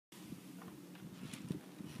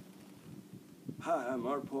Hi, I'm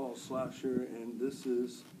Paul Schlosser, and this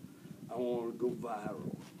is I Want to Go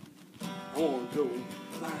Viral. I want to go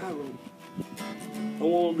viral. I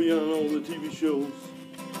want to be on all the TV shows.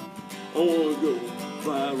 I want to go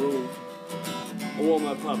viral. I want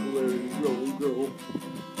my popularity to grow and grow.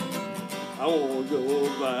 I want to go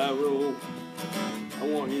viral. I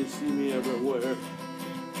want you to see me everywhere.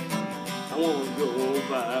 I want to go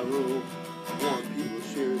viral. I want people to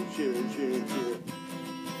share and share and share and share.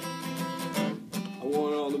 I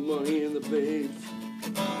want all the money and the babes.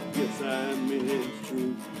 Yes, I admit it's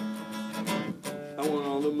true. I want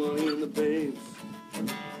all the money and the babes,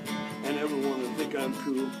 and everyone to think I'm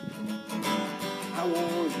cool. I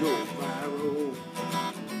want to go viral.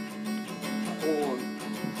 I want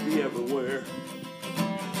to be everywhere.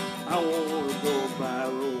 I want to go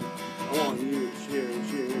viral. I want you to share and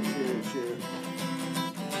share and share and share.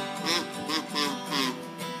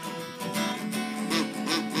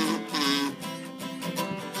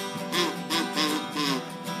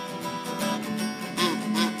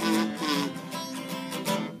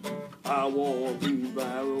 I want to be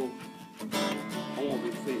viral. I want to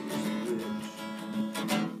be famous and rich.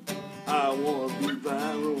 I want to be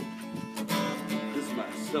viral. This is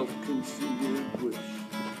my self-conceited wish.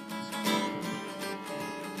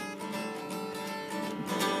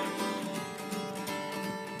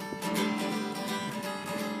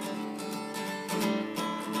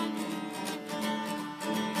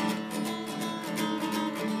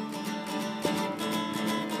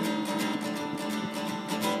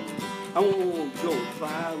 I want to go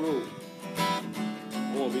viral. I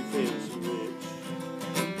want to be famous and rich.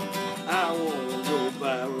 I want to go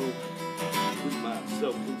viral with my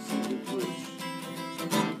self-conceited wish.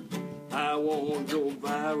 I want to go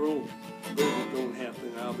viral, but if it don't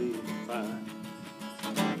happen, I'll be fine.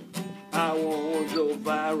 I want to go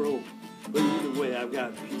viral, but either way, I've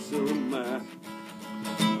got peace of mind.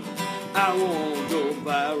 I want to go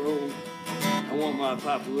viral. I want my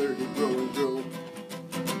popularity to grow and grow.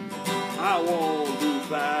 I want to be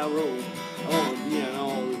viral. I want to be on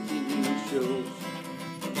all the TV shows.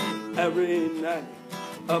 Every night,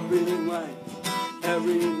 up in lights.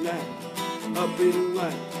 Every night, up in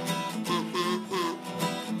lights.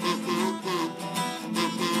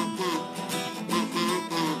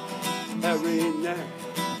 Every night,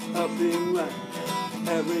 up in lights.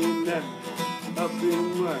 Every night, up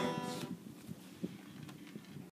in lights.